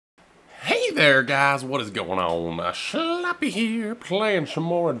Hey there guys, what is going on? Slappy here, playing some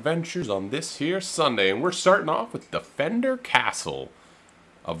more adventures on this here Sunday, and we're starting off with Defender Castle.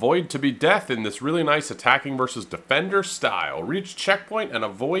 Avoid to be death in this really nice attacking versus defender style. Reach checkpoint and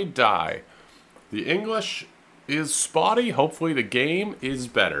avoid die. The English is spotty, hopefully the game is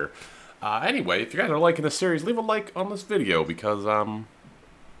better. Anyway, if you guys are liking this series, leave a like on this video because,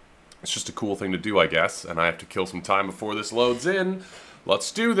 it's just a cool thing to do, I guess, and I have to kill some time before this loads in.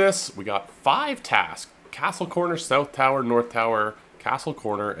 Let's do this. We got 5 tasks. Castle Corner, South Tower, North Tower, Castle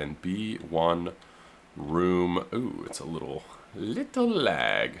Corner, and B1 room. Ooh, it's a little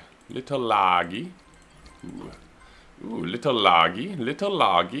lag. Little laggy. Ooh, little laggy.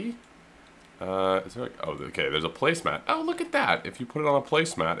 Is there like, oh, okay, there's a placemat. Oh, look at that. If you put it on a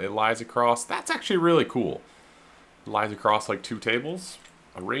placemat, it lies across. That's actually really cool. It lies across like 2 tables.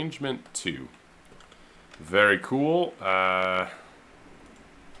 Arrangement 2. Very cool.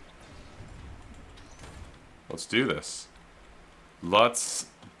 Let's do this. Let's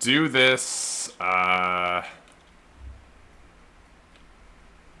do this. Okay, I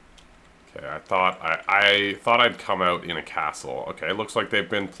thought I'd come out in a castle. Okay, looks like they've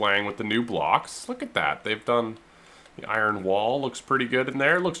been playing with the new blocks. Look at that. They've done the iron wall. Looks pretty good in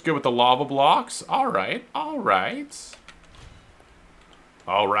there. Looks good with the lava blocks. All right, all right.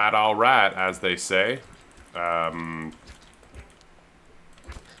 All right, as they say. Oh.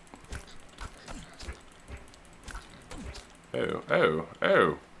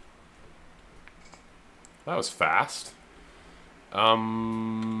 That was fast. Yeah,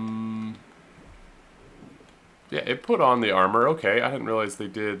 it put on the armor. Okay, I didn't realize they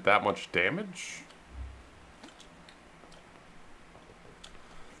did that much damage.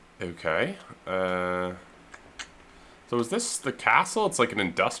 Okay. So is this the castle? It's like an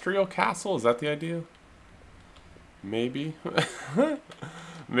industrial castle? Is that the idea? Maybe?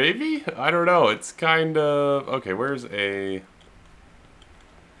 Maybe? I don't know. It's kind of... Okay, where's the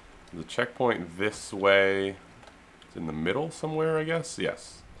checkpoint this way? It's in the middle somewhere, I guess?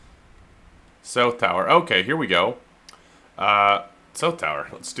 Yes. South Tower. Okay, here we go. South Tower.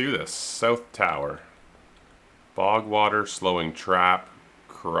 Let's do this. South Tower. Bog water, slowing trap,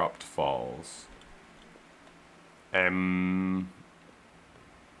 corrupt falls.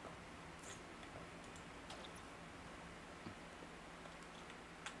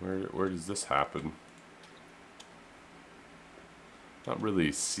 Where does this happen? Not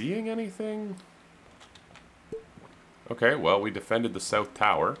really seeing anything. Okay, well, we defended the South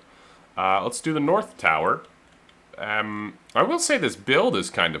Tower. Let's do the North Tower. I will say this build is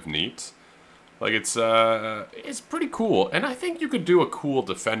kind of neat. Like, it's pretty cool. And I think you could do a cool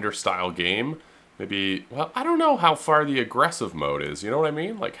defender-style game. Maybe, well, I don't know how far the aggressive mode is. You know what I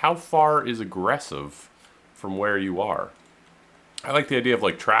mean? Like, how far is aggressive from where you are? I like the idea of,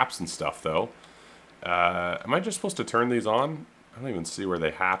 like, traps and stuff, though. Am I just supposed to turn these on? I don't even see where they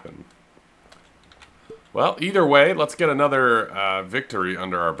happen. Well, either way, let's get another victory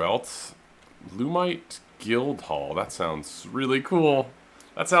under our belts. Lumite Guild Hall. That sounds really cool.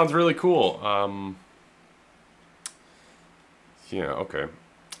 That sounds really cool. Yeah, okay.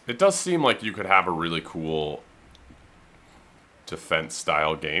 It does seem like you could have a really cool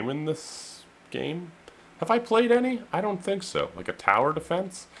defense-style game in this game. Have I played any? I don't think so. Like a tower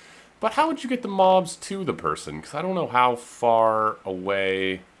defense? But how would you get the mobs to the person? Because I don't know how far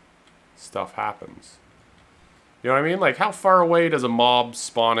away stuff happens. You know what I mean? Like, how far away does a mob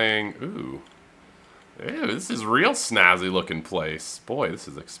spawning... Ooh. Ew, this is real snazzy looking place. Boy, this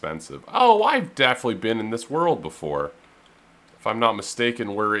is expensive. Oh, I've definitely been in this world before. If I'm not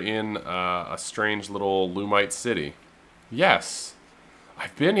mistaken, we're in a strange little Lumite city. Yes.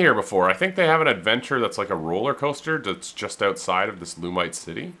 I've been here before. I think they have an adventure that's like a roller coaster that's just outside of this Lumite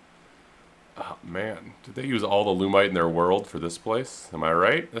city. Oh, man. Did they use all the Lumite in their world for this place? Am I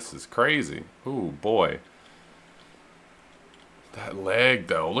right? This is crazy. Ooh, boy. That leg,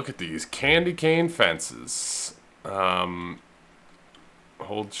 though. Look at these candy cane fences. Hold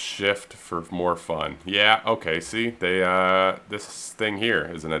shift for more fun. Yeah, okay, see? This thing here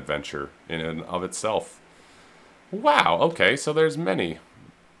is an adventure in and of itself. Wow, okay, so there's many.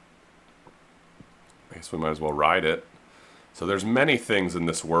 I guess we might as well ride it. So there's many things in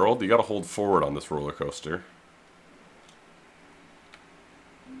this world. You gotta hold forward on this roller coaster.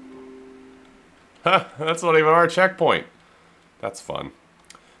 Huh, that's not even our checkpoint. That's fun.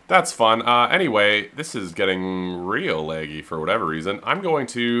 That's fun. Anyway, this is getting real laggy for whatever reason. I'm going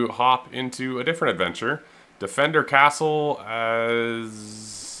to hop into a different adventure. Defender Castle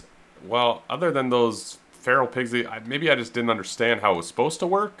as... Well, other than those feral pigs, maybe I just didn't understand how it was supposed to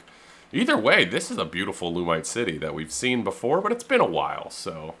work. Either way, this is a beautiful Lumite city that we've seen before, but it's been a while,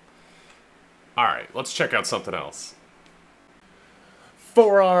 so... Alright, let's check out something else.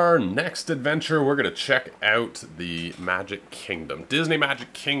 For our next adventure, we're going to check out the Magic Kingdom. Disney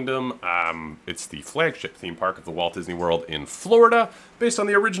Magic Kingdom, it's the flagship theme park of the Walt Disney World in Florida. Based on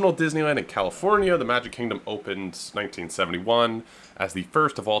the original Disneyland in California, the Magic Kingdom opened 1971 as the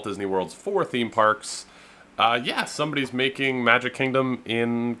first of Walt Disney World's 4 theme parks. Yeah, somebody's making Magic Kingdom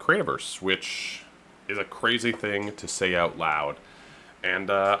in Creativerse, which is a crazy thing to say out loud.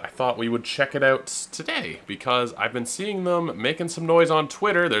 And I thought we would check it out today, because I've been seeing them making some noise on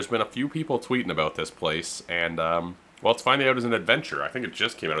Twitter. There's been a few people tweeting about this place, and, well, it's finally out as an adventure. I think it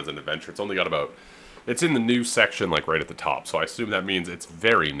just came out as an adventure. It's only got about... It's in the new section, like, right at the top, so I assume that means it's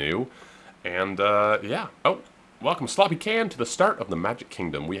very new. And, yeah. Oh, welcome, Sloppy Can, to the start of the Magic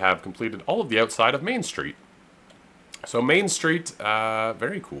Kingdom. We have completed all of the outside of Main Street. So Main Street,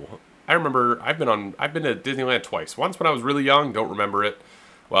 very cool. I remember, I've been to Disneyland twice. Once when I was really young, don't remember it.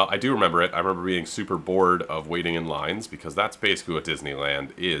 Well, I do remember it. I remember being super bored of waiting in lines, because that's basically what Disneyland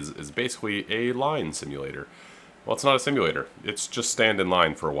is basically a line simulator. Well, it's not a simulator. It's just stand in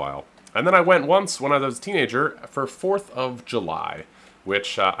line for a while. And then I went once when I was a teenager for 4th of July,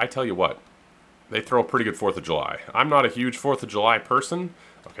 which, I tell you what, they throw a pretty good 4th of July. I'm not a huge 4th of July person.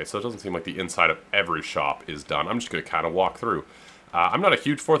 Okay, so it doesn't seem like the inside of every shop is done. I'm just going to kind of walk through. I'm not a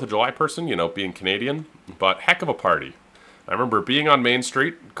huge 4th of July person, you know, being Canadian, but heck of a party. I remember being on Main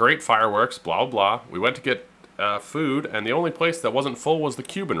Street, great fireworks, blah, blah. We went to get food, and the only place that wasn't full was the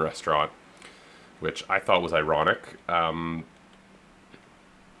Cuban restaurant, which I thought was ironic. And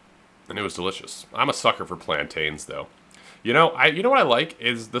it was delicious. I'm a sucker for plantains, though. You know what I like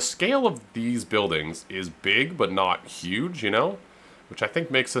is the scale of these buildings is big, but not huge, you know? Which I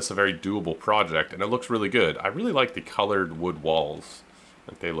think makes this a very doable project, and it looks really good. I really like the colored wood walls.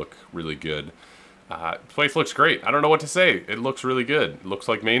 I think they look really good. The place looks great. I don't know what to say. It looks really good. It looks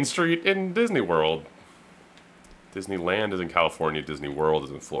like Main Street in Disney World. Disneyland is in California. Disney World is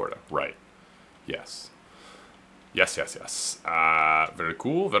in Florida. Right. Yes. Yes, yes, yes. Very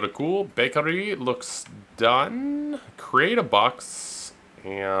cool, very cool. Bakery looks done. Create a box.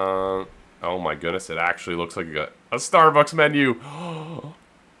 And... oh my goodness, it actually looks like a Starbucks menu.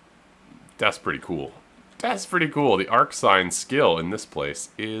 That's pretty cool. That's pretty cool. The arc sign skill in this place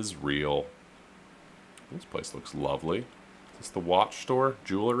is real. This place looks lovely. Is this the watch store?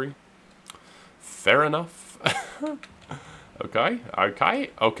 Jewelry? Fair enough. Okay, okay,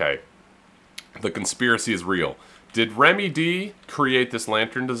 okay. The conspiracy is real. Did Remy D create this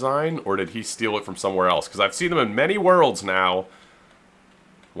lantern design, or did he steal it from somewhere else? Because I've seen them in many worlds now.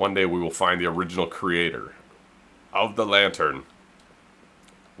 One day we will find the original creator of the lantern.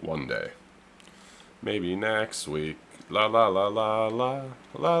 One day. Maybe next week. La la la la la.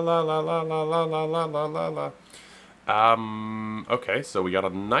 La la la la la la la la la la la. Okay, so we got a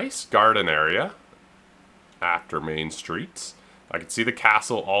nice garden area after Main Street. I can see the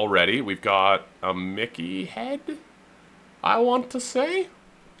castle already. We've got a Mickey head, I want to say.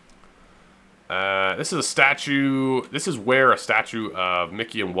 This is a statue. This is where a statue of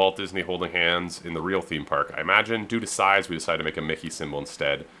Mickey and Walt Disney holding hands in the real theme park. I imagine, due to size, we decided to make a Mickey symbol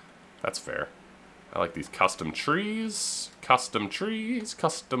instead. That's fair. I like these custom trees. Custom trees.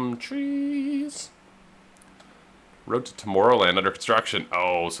 Custom trees. Road to Tomorrowland under construction.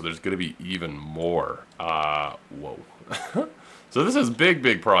 Oh, so there's going to be even more. Whoa. So this is big,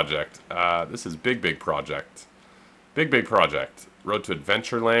 big project. This is big, big project. Big, big project. Road to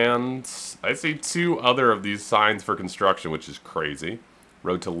Adventureland. I see 2 other of these signs for construction, which is crazy.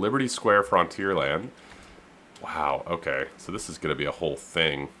 Road to Liberty Square Frontierland. Wow, okay. So this is going to be a whole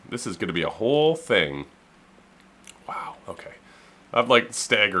thing. This is going to be a whole thing. Wow, okay. I'm, like,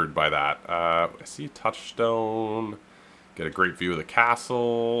 staggered by that. I see Touchstone. Get a great view of the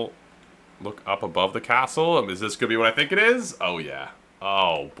castle. Look up above the castle. Is this going to be what I think it is? Oh, yeah.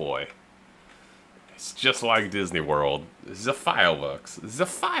 Oh, boy. It's just like Disney World. This is a fireworks. This is a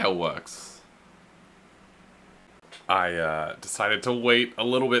fireworks. I decided to wait a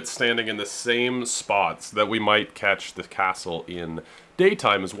little bit standing in the same spots that we might catch the castle in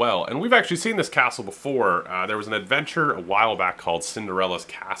daytime as well. And we've actually seen this castle before. There was an adventure a while back called Cinderella's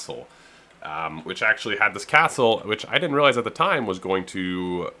Castle, which actually had this castle, which I didn't realize at the time was going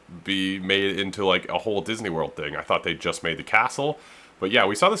to be made into like a whole Disney World thing. I thought they just made the castle. But yeah,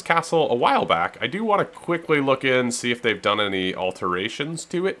 we saw this castle a while back. I do want to quickly look in, see if they've done any alterations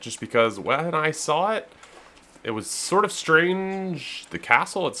to it, just because when I saw it, it was sort of strange, the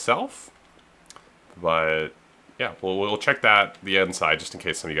castle itself. But yeah, we'll check that, the inside, just in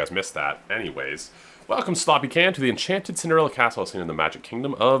case some of you guys missed that. Anyways, Welcome, Sloppy Can, to the enchanted Cinderella Castle scene in the Magic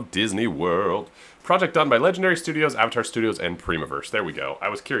Kingdom of Disney World. Project done by Legendary Studios, Avatar Studios, and Creativerse. There we go. I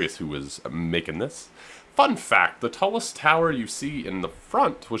was curious who was making this. Fun fact, the tallest tower you see in the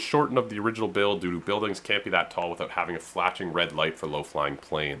front was shortened of the original build due to buildings can't be that tall without having a flashing red light for low-flying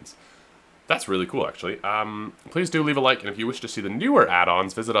planes. That's really cool, actually. Please do leave a like, and if you wish to see the newer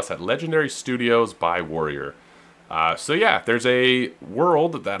add-ons, visit us at Legendary Studios by Warrior. So yeah, there's a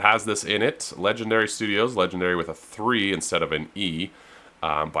world that has this in it. Legendary Studios, legendary with a 3 instead of an E,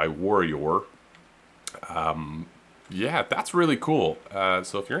 by Warrior. Yeah, that's really cool.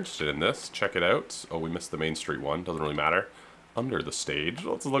 So if you're interested in this, check it out. Oh, we missed the Main Street one. Doesn't really matter. Under the stage.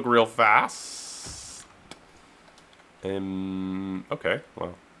 Let's look real fast. Okay,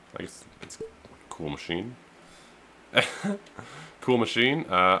 well, I guess it's a cool machine. Cool machine.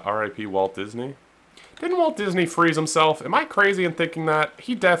 R.I.P. Walt Disney. Didn't Walt Disney freeze himself? Am I crazy in thinking that?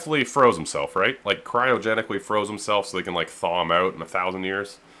 He definitely froze himself, right? Like, cryogenically froze himself so they can, like, thaw him out in 1,000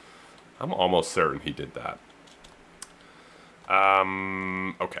 years. I'm almost certain he did that.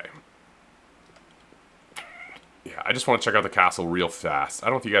 Okay. Yeah, I just want to check out the castle real fast. I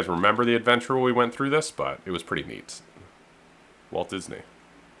don't know if you guys remember the adventure where we went through this, but it was pretty neat. Walt Disney.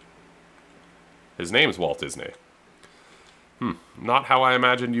 His name's Walt Disney. Not how I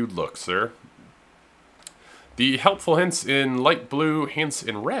imagined you'd look, sir. The helpful hints in light blue, hints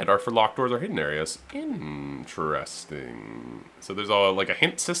in red are for locked doors or hidden areas. Interesting. So there's like a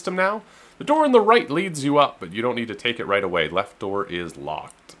hint system now. The door on the right leads you up, but you don't need to take it right away. Left door is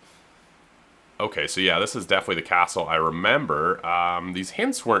locked. Okay, so yeah, this is definitely the castle I remember. These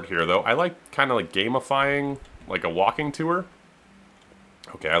hints weren't here, though. I like kind of like gamifying, like a walking tour.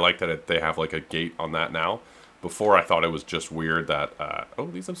 Okay, I like that they have like a gate on that now. Before, I thought it was just weird that... oh,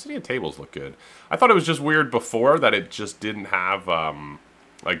 these obsidian tables look good. I thought it was just weird before that it just didn't have...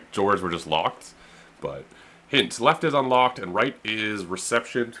 like, doors were just locked. But, hint, left is unlocked and right is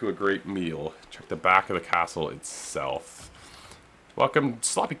reception to a great meal. Check the back of the castle itself. Welcome,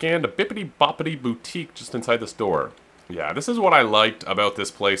 Sloppy Can, to Bippity Boppity Boutique just inside this door. Yeah, this is what I liked about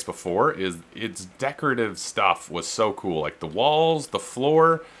this place before, is its decorative stuff was so cool. Like, the walls, the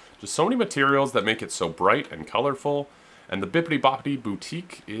floor... Just so many materials that make it so bright and colorful, and the Bippity Boppity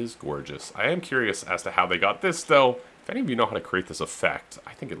Boutique is gorgeous. I am curious as to how they got this, though. If any of you know how to create this effect,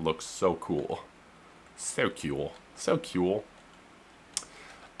 I think it looks so cool. So cool. So cool.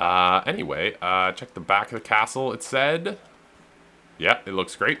 Anyway, check the back of the castle, it said. Yeah, it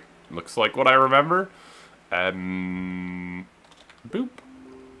looks great. Looks like what I remember. Boop.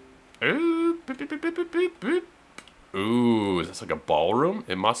 Ooh, boop, boop, boop, boop, boop, boop. Ooh, is this like a ballroom?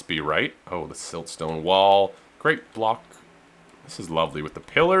 It must be, right? Oh, the siltstone wall. Great block. This is lovely with the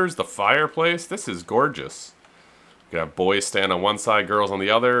pillars, the fireplace. This is gorgeous. You have boys stand on one side, girls on the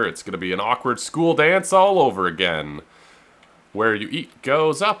other. It's going to be an awkward school dance all over again. Where you eat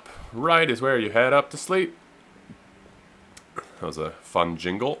goes up. Right is where you head up to sleep. That was a fun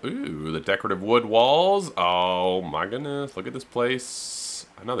jingle. Ooh, the decorative wood walls. Oh my goodness, look at this place.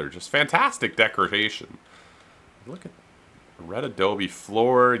 Another just fantastic decoration. Look at red adobe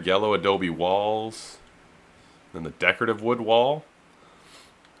floor, yellow adobe walls, then the decorative wood wall.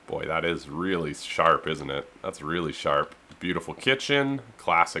 Boy, that is really sharp, isn't it? That's really sharp. Beautiful kitchen,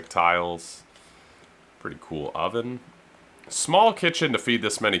 classic tiles, pretty cool oven. Small kitchen to feed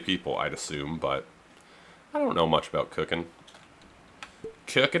this many people, I'd assume, but I don't know much about cooking.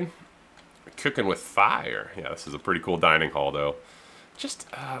 Cooking with fire. Yeah, this is a pretty cool dining hall, though. Just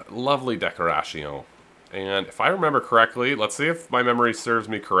lovely decoration. And if I remember correctly, let's see if my memory serves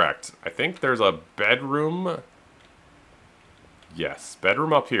me correct. I think there's a bedroom. Yes,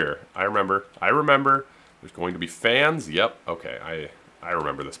 bedroom up here. I remember. There's going to be fans. Yep. Okay, I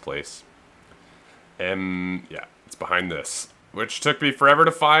remember this place. And yeah, it's behind this, which took me forever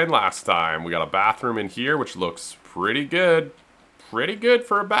to find last time. We got a bathroom in here, which looks pretty good. Pretty good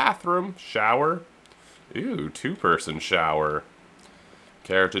for a bathroom. Shower. Ooh, two-person shower.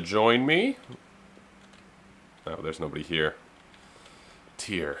 Care to join me? Oh, there's nobody here.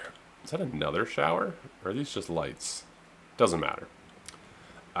 Tier. Is that another shower? Or are these just lights? Doesn't matter.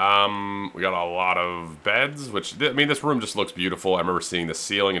 We got a lot of beds, which, I mean, this room just looks beautiful. I remember seeing the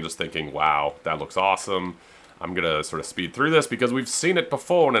ceiling and just thinking, wow, that looks awesome. I'm going to sort of speed through this because we've seen it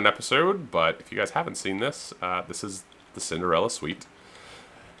before in an episode, but if you guys haven't seen this, this is the Cinderella suite.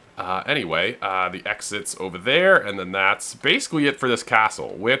 Anyway, the exit's over there, and then that's basically it for this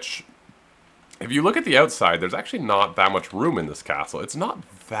castle, which... If you look at the outside, there's actually not that much room in this castle. It's not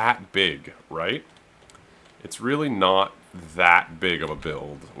that big, right? It's really not that big of a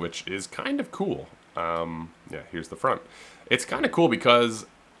build, which is kind of cool. Yeah, here's the front. It's kind of cool because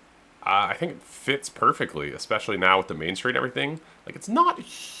I think it fits perfectly, especially now with the main street and everything. Like, it's not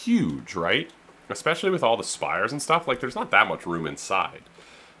huge, right? Especially with all the spires and stuff. Like, there's not that much room inside.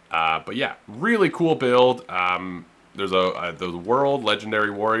 But yeah, really cool build. There's the World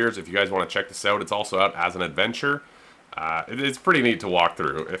Legendary Warriors. If you guys want to check this out, it's also out as an adventure. It's pretty neat to walk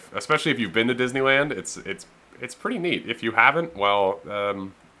through, especially if you've been to Disneyland. It's pretty neat. If you haven't,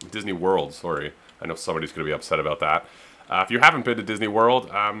 well, Disney World, sorry. I know somebody's going to be upset about that. If you haven't been to Disney World,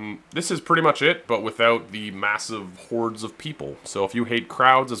 this is pretty much it, but without the massive hordes of people. So if you hate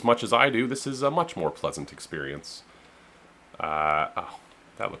crowds as much as I do, this is a much more pleasant experience. Oh,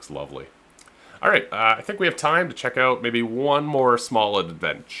 that looks lovely. All right, I think we have time to check out maybe one more small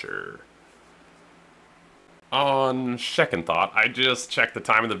adventure. On second thought, I just checked the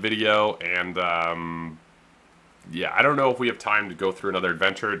time of the video, and yeah, I don't know if we have time to go through another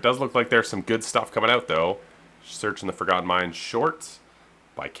adventure. It does look like there's some good stuff coming out, though. Searching the Forgotten Mines short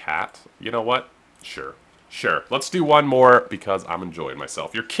by Cat. You know what? Sure. Let's do one more because I'm enjoying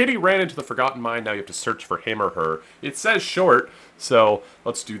myself. Your kitty ran into the Forgotten Mine. Now you have to search for him or her. It says short, so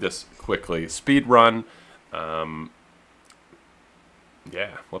let's do this quickly. Speed run. Yeah,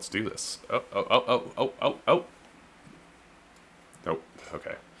 let's do this. Oh,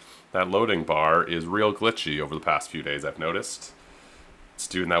 okay. That loading bar is real glitchy over the past few days, I've noticed. It's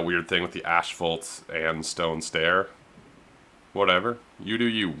doing that weird thing with the asphalt and stone stair. Whatever. You do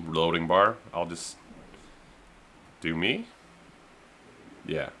you, loading bar. I'll just do me.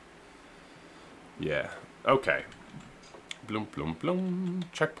 Yeah. Okay. Bloom, bloom, bloom.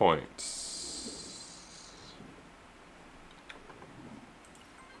 Checkpoint.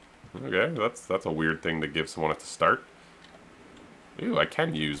 Okay, that's a weird thing to give someone at the start. Ooh, I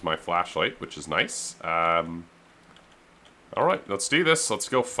can use my flashlight, which is nice. Alright, let's do this. Let's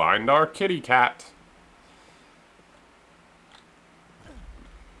go find our kitty cat.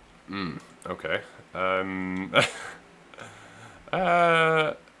 Okay.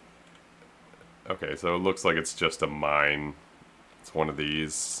 Okay, so it looks like it's just a mine. It's one of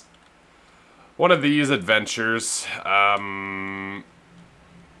these adventures. Alright.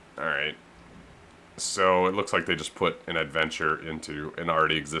 So it looks like they just put an adventure into an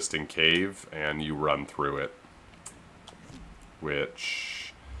already existing cave, and you run through it.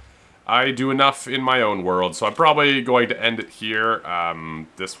 Which I do enough in my own world, so I'm probably going to end it here.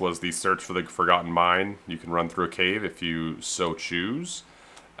 This was the search for the Forgotten Mine. You can run through a cave if you so choose.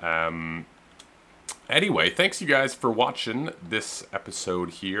 Anyway, thanks you guys for watching this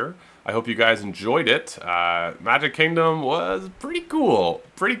episode here. I hope you guys enjoyed it. Magic Kingdom was pretty cool.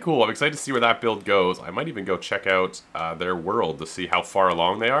 I'm excited to see where that build goes. I might even go check out their world to see how far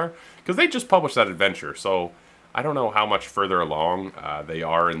along they are, because they just published that adventure, so I don't know how much further along they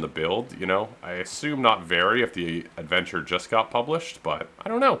are in the build, you know. I assume not very if the adventure just got published, but I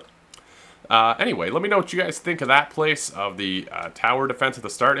don't know. Anyway, let me know what you guys think of that place, of the tower defense at the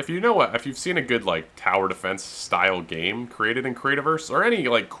start. If you know what, if you've seen a good like tower defense style game created in Creativerse, or any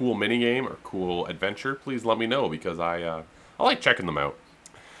like cool mini game or cool adventure, please let me know, because I like checking them out.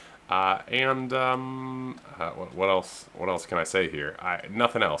 What else can I say here?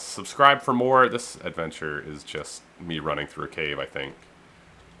 Nothing else. Subscribe for more. This adventure is just me running through a cave, I think.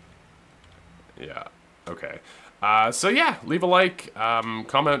 Yeah. Okay. So yeah, leave a like,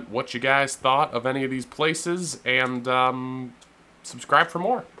 comment what you guys thought of any of these places, and subscribe for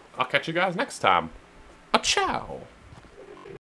more. I'll catch you guys next time. A ciao.